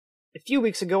A few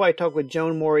weeks ago, I talked with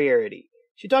Joan Moriarty.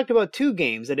 She talked about two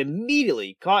games that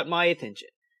immediately caught my attention.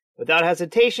 Without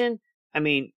hesitation,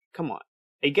 come on,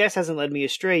 a guess hasn't led me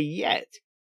astray yet.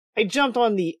 I jumped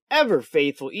on the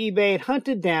ever-faithful eBay and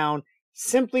hunted down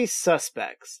Simply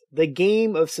Suspects, the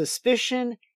game of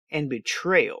suspicion and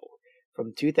betrayal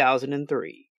from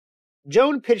 2003.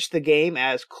 Joan pitched the game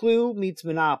as Clue meets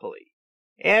Monopoly,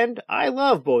 and I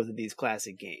love both of these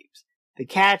classic games. The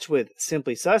catch with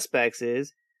Simply Suspects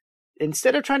is,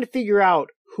 instead of trying to figure out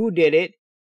who did it,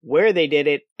 where they did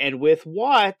it, and with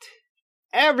what,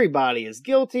 everybody is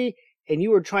guilty, and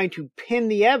you are trying to pin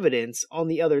the evidence on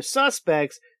the other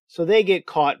suspects so they get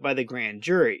caught by the grand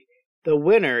jury. The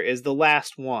winner is the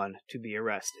last one to be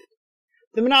arrested.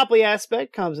 The Monopoly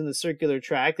aspect comes in the circular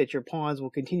track that your pawns will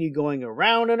continue going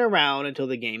around and around until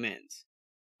the game ends.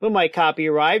 When my copy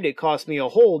arrived, it cost me a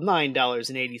whole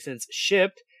 $9.80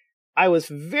 shipped. I was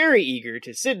very eager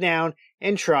to sit down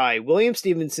and try William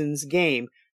Stevenson's game,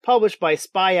 published by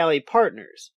Spy Alley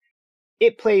Partners.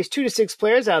 It plays 2 to 6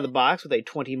 players out of the box with a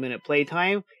 20-minute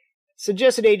playtime.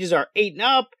 Suggested ages are 8 and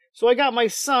up, so I got my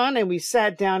son and we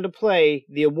sat down to play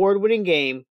the award-winning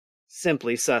game,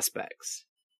 Simply Suspects.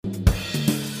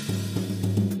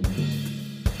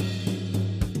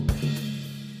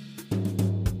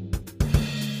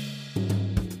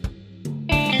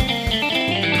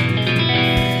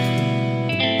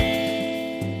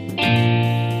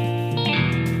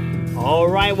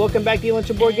 Alright, welcome back to the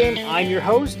Luncheon Board Game. I'm your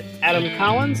host, Adam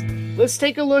Collins. Let's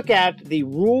take a look at the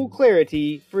rule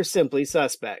clarity for Simply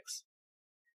Suspects.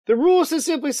 The rules to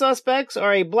Simply Suspects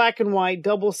are a black and white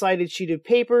double-sided sheet of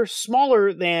paper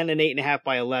smaller than an 8.5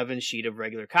 by 11 sheet of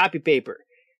regular copy paper.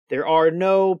 There are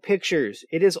no pictures.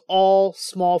 It is all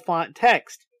small font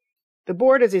text. The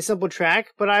board is a simple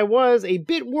track, but I was a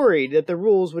bit worried that the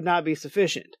rules would not be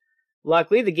sufficient.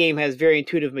 Luckily, the game has very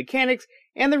intuitive mechanics,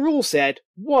 and the rule set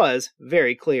was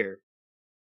very clear.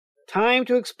 Time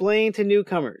to explain to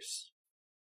newcomers.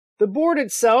 The board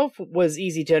itself was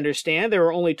easy to understand. There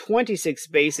are only 26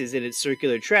 spaces in its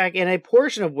circular track, and a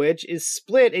portion of which is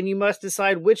split, and you must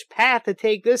decide which path to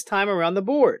take this time around the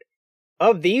board.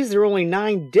 Of these, there are only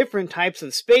 9 different types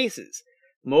of spaces.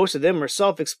 Most of them are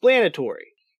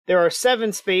self-explanatory. There are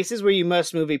 7 spaces where you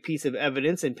must move a piece of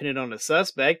evidence and pin it on a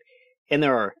suspect, and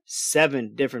there are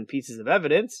 7 different pieces of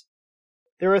evidence.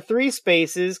 There are 3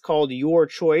 spaces called Your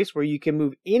Choice where you can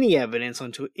move any evidence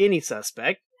onto any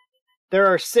suspect. There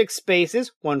are 6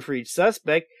 spaces, 1 for each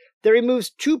suspect, that removes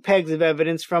 2 pegs of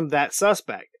evidence from that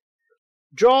suspect.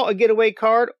 Draw a getaway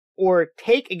card or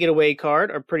take a getaway card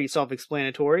are pretty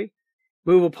self-explanatory.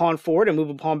 Move a pawn forward and move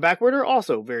a pawn backward are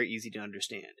also very easy to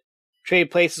understand. Trade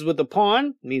places with the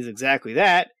pawn means exactly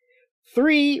that.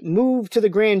 3 move to the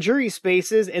grand jury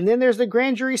spaces, and then there's the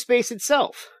grand jury space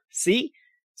itself. See?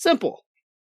 Simple.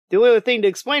 The only other thing to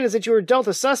explain is that you are dealt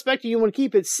a suspect and you want to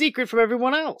keep it secret from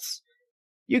everyone else.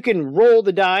 You can roll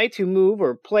the die to move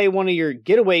or play one of your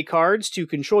getaway cards to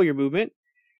control your movement.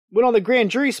 When on the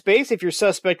grand jury space, if your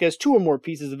suspect has 2 or more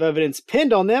pieces of evidence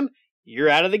pinned on them, you're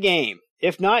out of the game.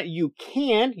 If not, you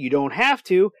don't have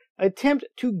to, attempt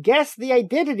to guess the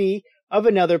identity of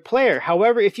another player.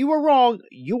 However, if you are wrong,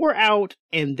 you are out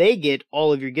and they get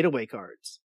all of your getaway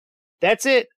cards. That's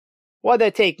it. What'd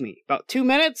that take me? About 2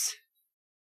 minutes?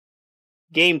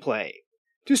 Gameplay.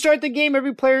 To start the game,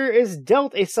 every player is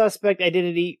dealt a suspect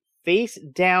identity face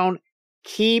down.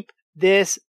 Keep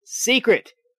this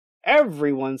secret.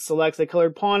 Everyone selects a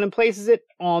colored pawn and places it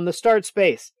on the start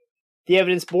space. The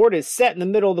evidence board is set in the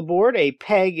middle of the board. A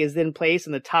peg is then placed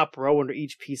in the top row under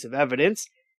each piece of evidence.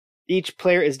 Each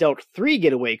player is dealt 3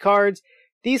 getaway cards.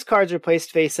 These cards are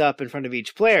placed face up in front of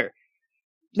each player.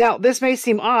 Now, this may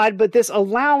seem odd, but this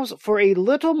allows for a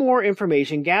little more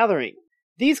information gathering.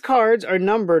 These cards are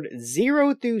numbered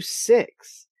 0 through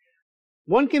 6.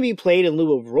 One can be played in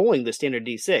lieu of rolling the standard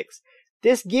d6.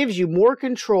 This gives you more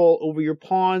control over your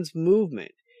pawn's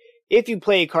movement. If you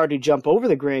play a card to jump over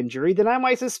the grand jury, then I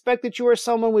might suspect that you are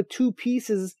someone with 2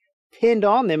 pieces pinned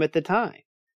on them at the time.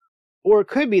 Or it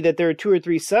could be that there are 2 or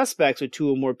 3 suspects with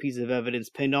 2 or more pieces of evidence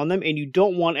pinned on them, and you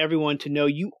don't want everyone to know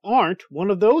you aren't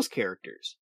one of those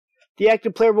characters. The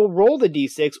active player will roll the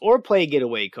d6 or play a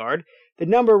getaway card. The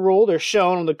number rolled or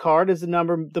shown on the card is the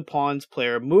number the pawn's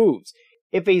player moves.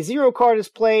 If a 0 card is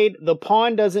played, the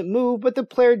pawn doesn't move, but the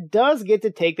player does get to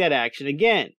take that action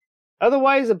again.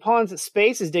 Otherwise, the pawn's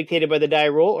space is dictated by the die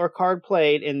roll or card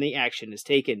played, and the action is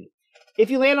taken.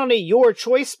 If you land on a Your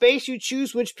Choice space, you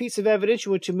choose which piece of evidence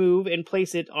you want to move and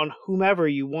place it on whomever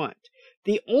you want.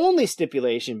 The only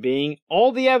stipulation being,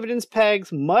 all the evidence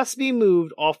pegs must be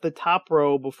moved off the top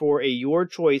row before a Your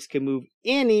Choice can move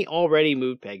any already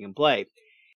moved peg in play.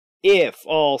 If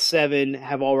all 7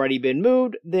 have already been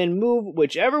moved, then move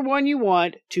whichever one you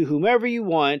want to whomever you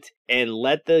want and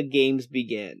let the games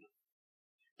begin.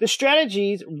 The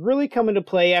strategies really come into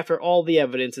play after all the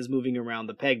evidence is moving around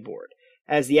the pegboard.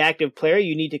 As the active player,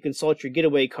 you need to consult your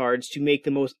getaway cards to make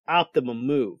the most optimum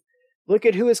move. Look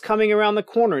at who is coming around the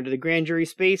corner into the grand jury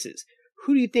spaces.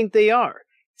 Who do you think they are?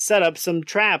 Set up some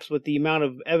traps with the amount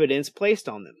of evidence placed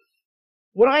on them.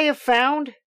 What I have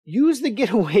found? Use the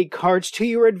getaway cards to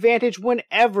your advantage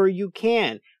whenever you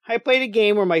can. I played a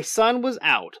game where my son was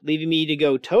out, leaving me to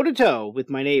go toe-to-toe with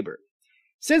my neighbor.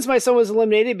 Since my son was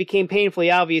eliminated, it became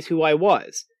painfully obvious who I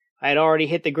was. I had already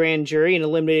hit the grand jury and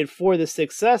eliminated 4 of the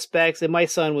 6 suspects, and my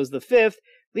son was the 5th,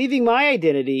 leaving my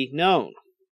identity known.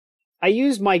 I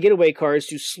used my getaway cards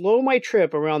to slow my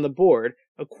trip around the board,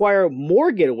 acquire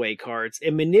more getaway cards,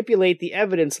 and manipulate the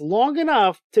evidence long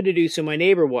enough to deduce who my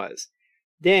neighbor was.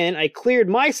 Then I cleared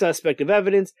my suspect of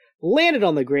evidence, landed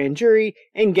on the grand jury,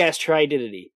 and guessed her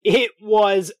identity. It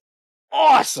was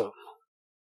awesome!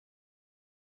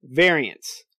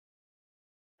 Variants.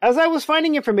 As I was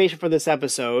finding information for this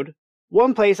episode,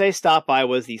 one place I stopped by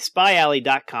was the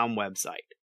SpyAlley.com website.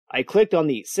 I clicked on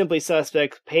the Simply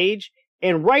Suspects page,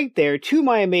 and right there, to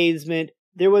my amazement,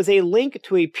 there was a link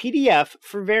to a PDF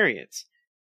for variants.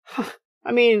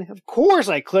 I mean, of course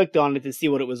I clicked on it to see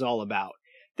what it was all about.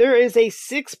 There is a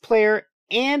 6-player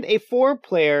and a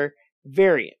 4-player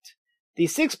variant. The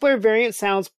 6-player variant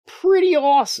sounds pretty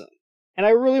awesome, and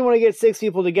I really want to get 6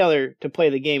 people together to play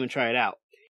the game and try it out.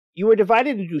 You are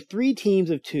divided into 3 teams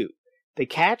of 2. The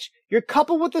catch? You're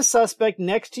coupled with the suspect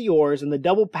next to yours in the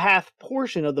double path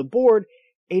portion of the board,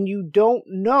 and you don't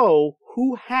know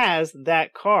who has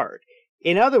that card.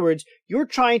 In other words, you're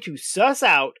trying to suss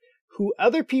out who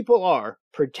other people are,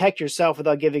 protect yourself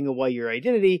without giving away your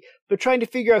identity, but trying to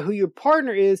figure out who your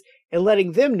partner is and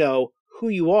letting them know who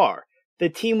you are. The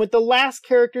team with the last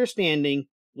character standing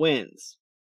wins.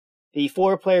 The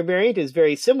 4-player variant is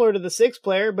very similar to the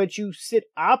 6-player, but you sit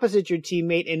opposite your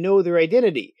teammate and know their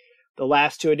identity. The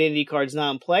last 2 identity cards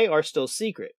not in play are still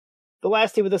secret. The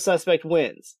last team with the suspect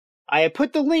wins. I have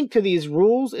put the link to these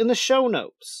rules in the show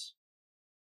notes.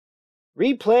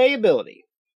 Replayability.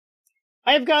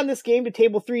 I have gotten this game to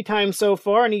table 3 times so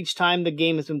far, and each time the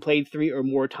game has been played 3 or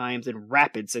more times in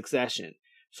rapid succession.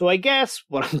 So I guess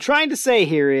what I'm trying to say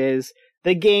here is,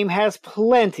 the game has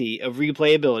plenty of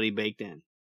replayability baked in.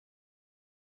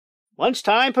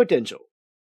 Lunchtime potential.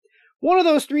 One of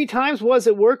those 3 times was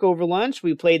at work over lunch.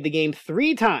 We played the game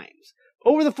 3 times.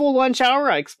 Over the full lunch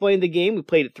hour, I explained the game, we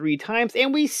played it 3 times,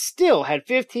 and we still had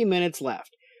 15 minutes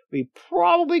left. We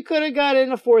probably could have got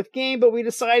in a 4th game, but we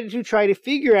decided to try to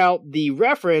figure out the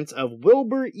reference of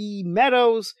Wilbur E.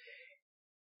 Meadows,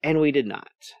 and we did not.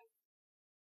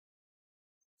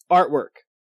 Artwork.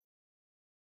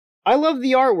 I love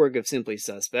the artwork of Simply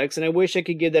Suspects, and I wish I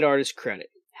could give that artist credit.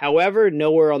 However,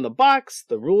 nowhere on the box,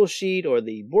 the rule sheet, or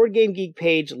the Board Game Geek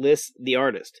page lists the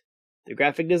artist. The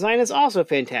graphic design is also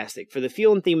fantastic for the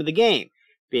feel and theme of the game.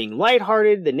 Being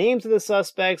lighthearted, the names of the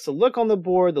suspects, the look on the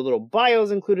board, the little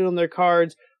bios included on their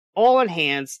cards, all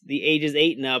enhance the ages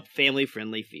 8 and up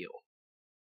family-friendly feel.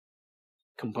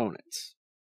 Components.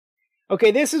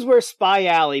 Okay, this is where Spy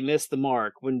Alley missed the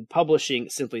mark when publishing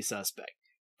Simply Suspect.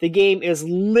 The game is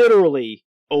literally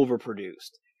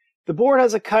overproduced. The board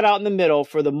has a cutout in the middle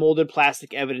for the molded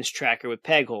plastic evidence tracker with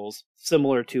peg holes,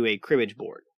 similar to a cribbage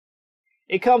board.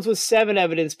 It comes with 7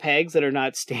 evidence pegs that are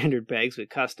not standard pegs, but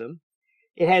custom.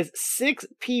 It has 6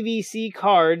 PVC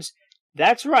cards.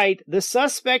 That's right, the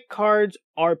suspect cards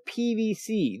are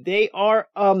PVC. They are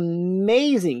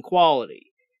amazing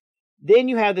quality. Then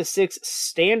you have the 6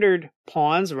 standard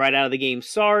pawns right out of the game,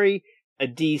 sorry, a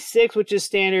D6, which is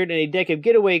standard, and a deck of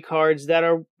getaway cards that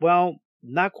are, well,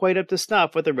 not quite up to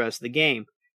snuff with the rest of the game.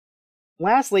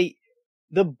 Lastly,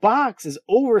 the box is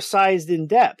oversized in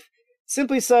depth.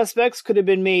 Simply Suspects could have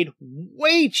been made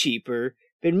way cheaper,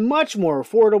 been much more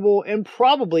affordable, and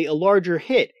probably a larger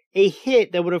hit. A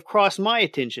hit that would have crossed my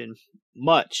attention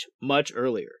much, much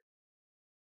earlier.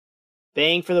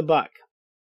 Bang for the buck.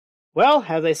 Well,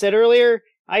 as I said earlier,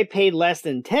 I paid less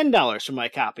than $10 for my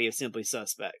copy of Simply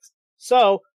Suspects.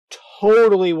 So,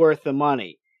 totally worth the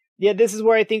money. Yet this is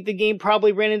where I think the game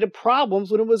probably ran into problems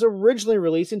when it was originally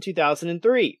released in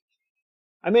 2003.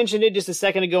 I mentioned it just a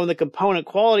second ago in the component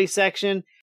quality section.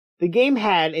 The game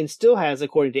had, and still has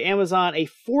according to Amazon, a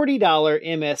 $40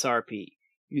 MSRP.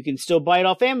 You can still buy it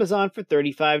off Amazon for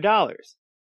 $35.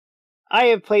 I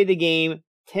have played the game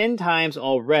 10 times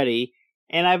already,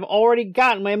 and I've already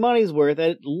gotten my money's worth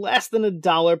at less than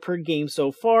 $1 per game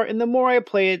so far, and the more I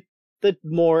play it, the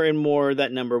more and more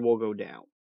that number will go down.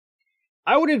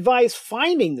 I would advise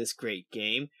finding this great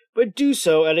game, but do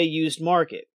so at a used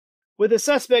market. With the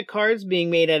suspect cards being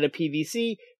made out of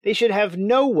PVC, they should have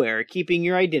nowhere keeping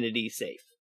your identity safe.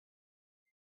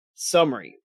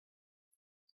 Summary.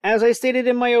 As I stated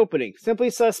in my opening, Simply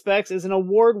Suspects is an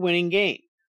award-winning game.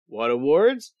 What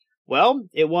awards? Well,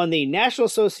 it won the National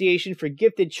Association for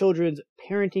Gifted Children's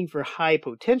Parenting for High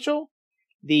Potential,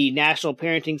 the National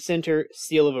Parenting Center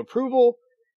Seal of Approval,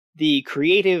 the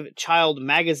Creative Child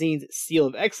Magazine's Seal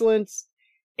of Excellence,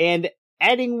 and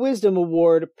Adding Wisdom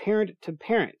Award Parent to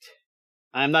Parent.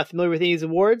 I'm not familiar with any of these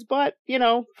awards, but,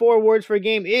 4 awards for a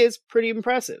game is pretty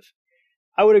impressive.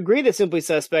 I would agree that Simply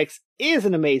Suspects is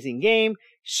an amazing game.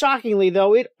 Shockingly,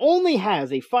 though, it only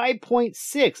has a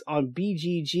 5.6 on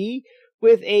BGG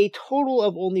with a total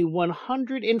of only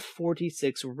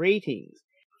 146 ratings.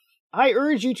 I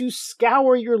urge you to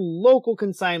scour your local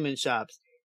consignment shops,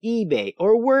 eBay,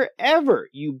 or wherever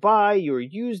you buy your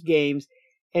used games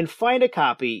and find a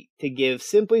copy to give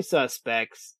Simply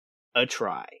Suspects a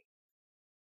try.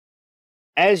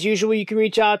 As usual, you can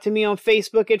reach out to me on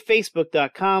Facebook at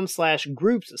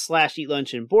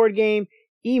facebook.com/groups/eatlunchandboardgame,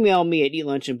 email me at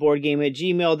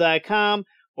eatlunchandboardgame@gmail.com,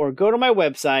 or go to my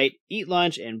website,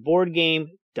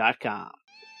 eatlunchandboardgame.com.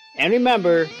 And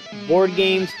remember, board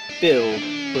games build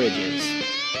bridges.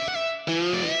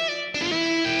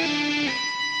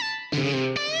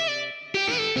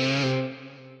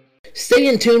 Stay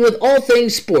in tune with all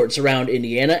things sports around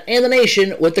Indiana and the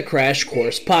nation with the Crash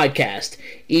Course Podcast.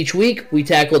 Each week, we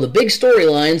tackle the big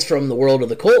storylines from the world of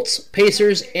the Colts,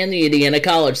 Pacers, and the Indiana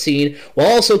college scene, while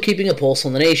also keeping a pulse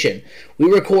on the nation.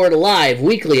 We record live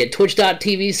weekly at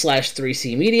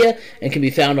twitch.tv/3C Media and can be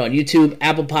found on YouTube,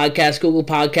 Apple Podcasts, Google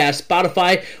Podcasts,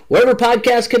 Spotify, wherever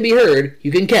podcasts can be heard,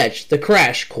 you can catch the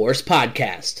Crash Course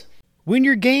Podcast. When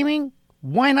you're gaming,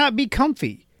 why not be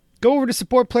comfy? Go over to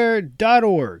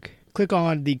supportplayer.org. Click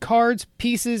on the cards,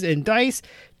 pieces, and dice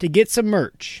to get some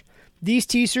merch. These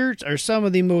t-shirts are some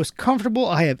of the most comfortable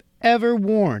I have ever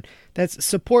worn. That's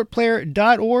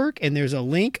supportplayer.org, and there's a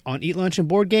link on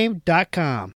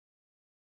eatlunchandboardgame.com.